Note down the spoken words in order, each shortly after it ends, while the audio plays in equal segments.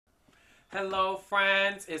Hello,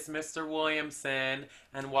 friends. It's Mr. Williamson,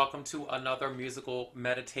 and welcome to another musical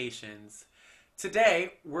meditations.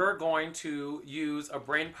 Today, we're going to use a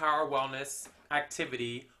brain power wellness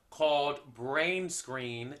activity called Brain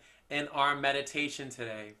Screen in our meditation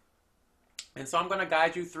today. And so I'm going to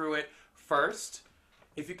guide you through it first.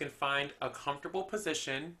 If you can find a comfortable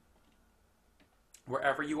position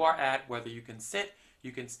wherever you are at, whether you can sit,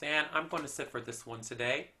 you can stand. I'm going to sit for this one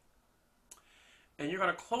today. And you're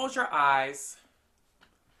going to close your eyes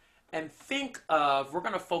and think of, we're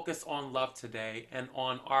going to focus on love today and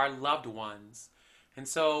on our loved ones. And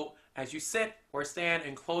so as you sit or stand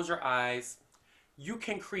and close your eyes, you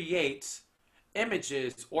can create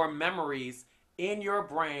images or memories in your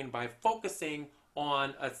brain by focusing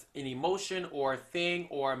on an emotion or a thing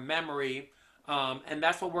or a memory. And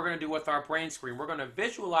that's what we're going to do with our brain screen. We're going to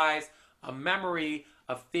visualize a memory,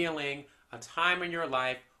 a feeling, a time in your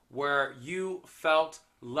life where you felt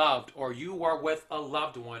loved or you were with a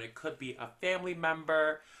loved one. It could be a family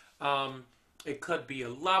member, it could be a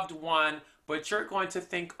loved one, but you're going to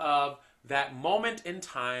think of that moment in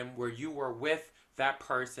time where you were with that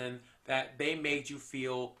person, that they made you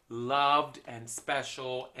feel loved and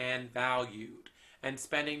special and valued, and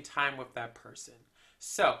spending time with that person.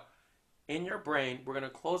 So, in your brain, we're going to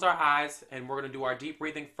close our eyes and we're going to do our deep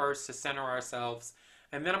breathing first to center ourselves.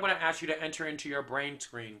 And then I'm going to ask you to enter into your brain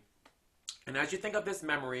screen. And as you think of this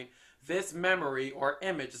memory or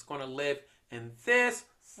image is going to live in this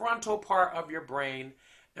frontal part of your brain.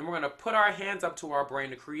 And we're going to put our hands up to our brain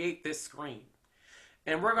to create this screen.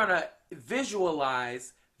 And we're going to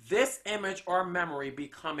visualize this image or memory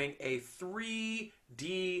becoming a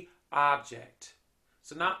 3D object.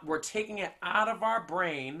 So now we're taking it out of our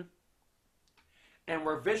brain and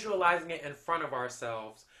we're visualizing it in front of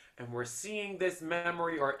ourselves. And we're seeing this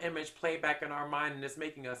memory or image play back in our mind, and it's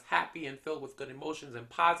making us happy and filled with good emotions and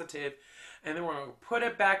positive. And then we're going to put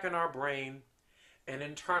it back in our brain and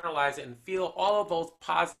internalize it and feel all of those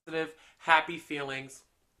positive, happy feelings.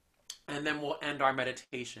 And then we'll end our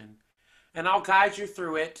meditation. And I'll guide you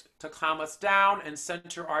through it to calm us down and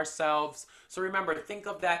center ourselves. So remember, think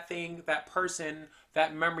of that thing, that person,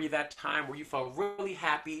 that memory, that time where you felt really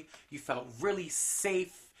happy, you felt really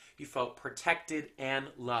safe, you felt protected and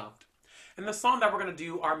loved. And the song that we're going to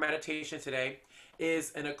do our meditation today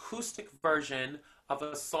is an acoustic version of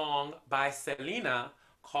a song by Selena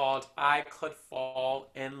called I Could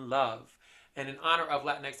Fall in Love. And in honor of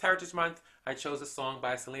Latinx Heritage Month, I chose a song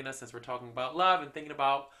by Selena since we're talking about love and thinking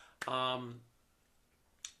about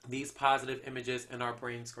these positive images in our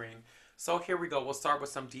brain screen. So here we go. We'll start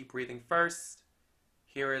with some deep breathing first.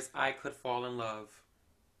 Here is I Could Fall in Love.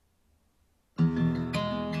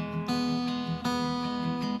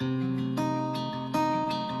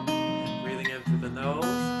 The nose. Pause.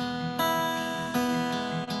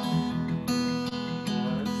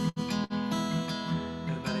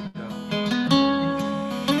 And let it go.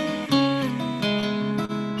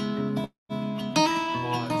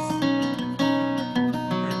 Pause.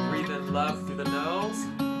 And breathe in love through the nose.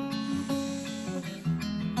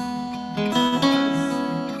 Pause.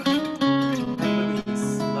 And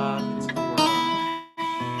release love into the world.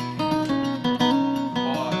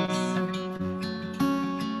 Pause.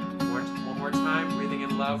 One more time, breathing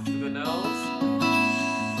in love through the nose.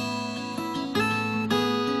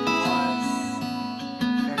 Pause.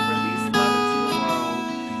 And release love into the world.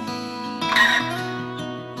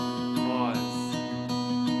 Pause.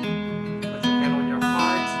 Put your hand on your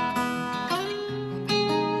heart.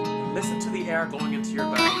 And listen to the air going into your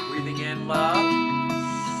body. Breathing in love.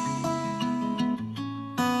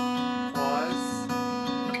 Pause.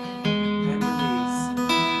 And release.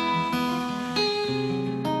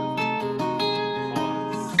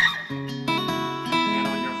 Pause. Hand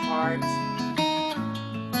on your heart.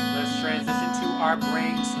 Let's transition to our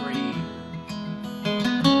brain screen.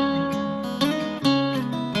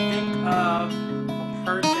 Think of a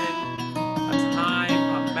person, a time,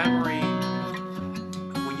 a memory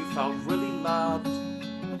when you felt really loved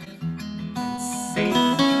and safe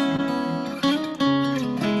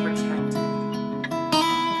and protected.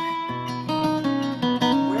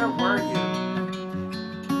 Where were you?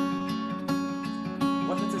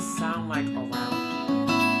 What does it sound like around you?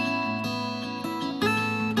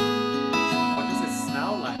 What does it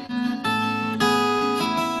smell like?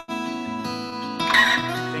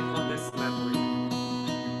 Think on this memory.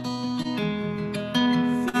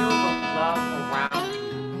 Feel the love around you.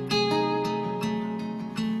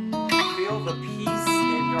 Feel the peace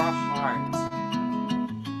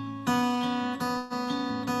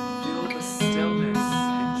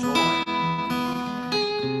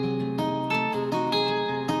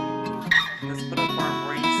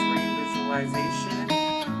visualization,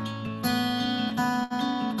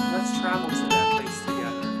 let's travel to that place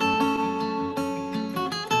together.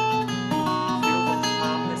 Feel the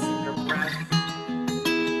calmness in your breath,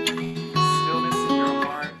 the stillness in your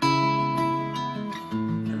heart,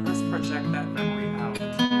 and let's project that memory out.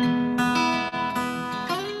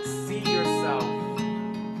 See yourself,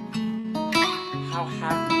 how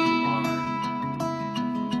happy you are,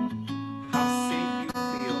 how safe you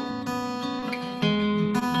feel,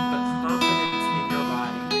 the confidence in your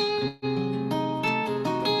body,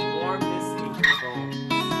 the warmness in your bones.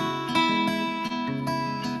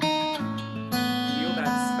 Feel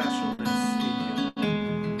that specialness in you.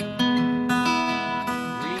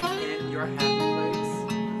 Breathe in your happy place.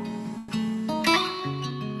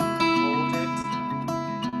 Hold it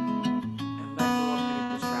and let go of any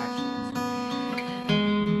distractions.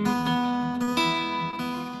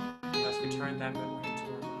 Let's return that memory to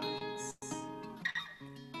our minds.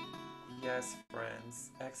 Yes, friends.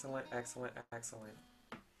 Excellent, excellent, excellent.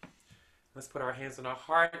 Let's put our hands on our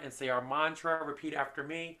heart and say our mantra. Repeat after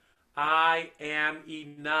me. I am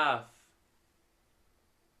enough.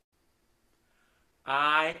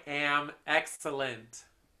 I am excellent.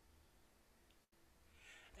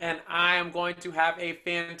 And I am going to have a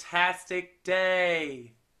fantastic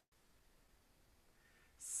day.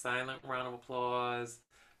 Silent round of applause.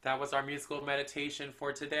 That was our musical meditation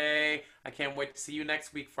for today. I can't wait to see you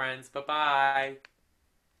next week, friends. Bye-bye.